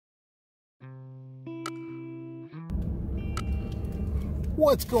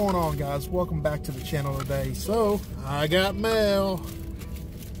What's going on, guys? Welcome back to the channel today. So I got mail.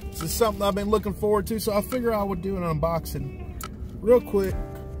 This is something I've been looking forward to, so I figure I would do an unboxing real quick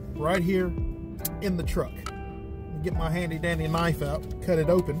right here in the truck. Get my handy dandy knife out, cut it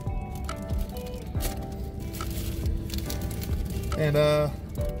open, and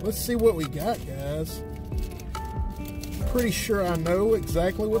let's see what we got, guys. Pretty sure I know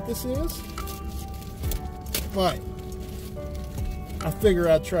exactly what this is, but I figure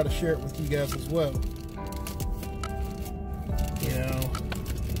I'd try to share it with you guys as well. You know,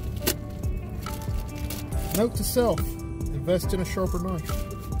 note to self: invest in a sharper knife.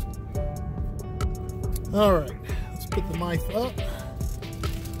 All right. Put the knife up.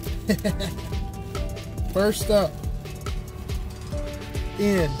 First up,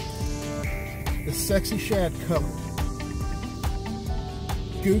 in the sexy shad color,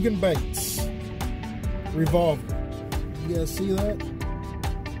 Googan Baits revolver. You guys see that?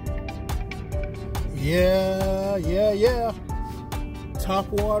 Yeah. Top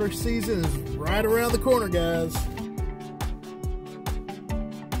water season is right around the corner, guys.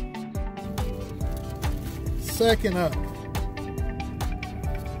 Second up,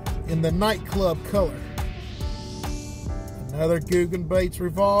 in the nightclub color, another Googan Baits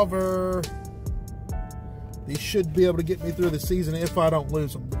revolver. These should be able to get me through the season if I don't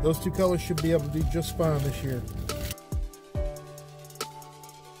lose them. But those two colors should be able to do just fine this year.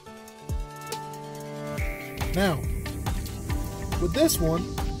 Now, with this one,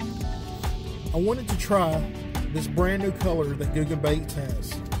 I wanted to try this brand new color that Googan Baits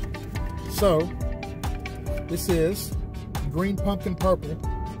has. So, this is green pumpkin purple.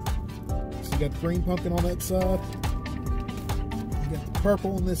 So you got the green pumpkin on that side. You got the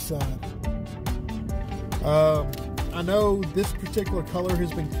purple on this side. I know this particular color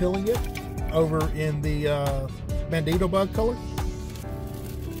has been killing it over in the Bandito bug color.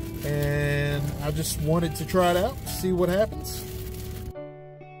 And I just wanted to try it out, see what happens.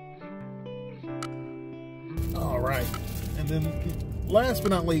 All right. And then last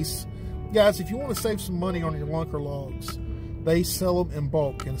but not least, guys, if you want to save some money on your lunker logs, they sell them in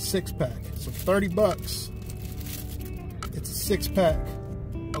bulk in a 6-pack. So 30 bucks, it's a 6-pack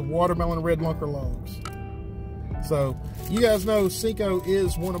of watermelon red lunker logs. So you guys know Senko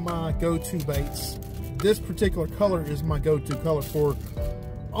is one of my go-to baits. This particular color is my go-to color for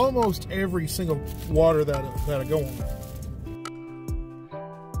almost every single water that I go on.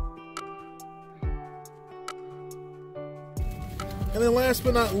 And then last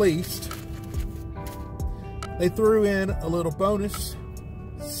but not least, they threw in a little bonus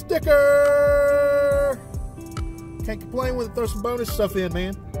sticker. Can't complain when they throw some bonus stuff in,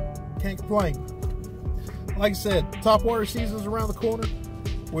 man. Can't complain. Like I said, top water season is around the corner.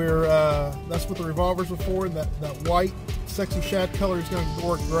 Where that's what the revolvers were for, and that white sexy shad color is going to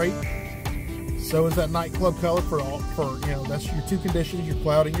work great. So is that nightclub color for you know, that's your two conditions: your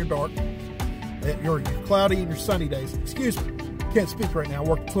cloudy and your dark. Your cloudy and your sunny days. Excuse me. Can't speak right now. I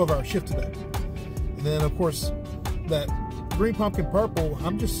worked a 12-hour shift today. And then, of course, that green pumpkin purple,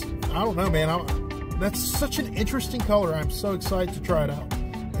 I don't know, man. That's such an interesting color. I'm so excited to try it out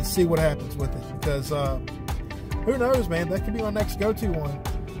and see what happens with it. Because, who knows, man? That could be my next go-to one.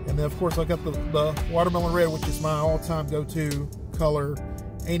 And then, of course, I got the watermelon red, which is my all-time go-to color.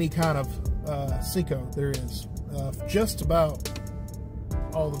 Any kind of Senko there is. Just about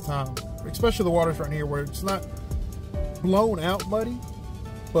all the time. Especially the waters right here where it's not blown out muddy,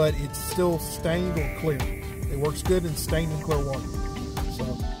 but it's still stained or clear. It works good in stained and clear water.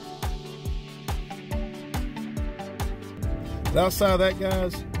 So, but outside of that,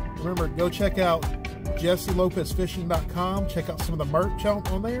 guys, remember, go check out JesseLopezFishing.com. Check out some of the merch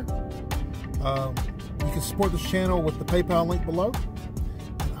on there. You can support this channel with the PayPal link below.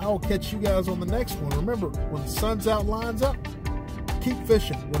 And I will catch you guys on the next one. Remember, when the sun's out, lines up, keep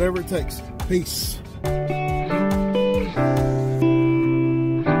fishing, whatever it takes. Peace.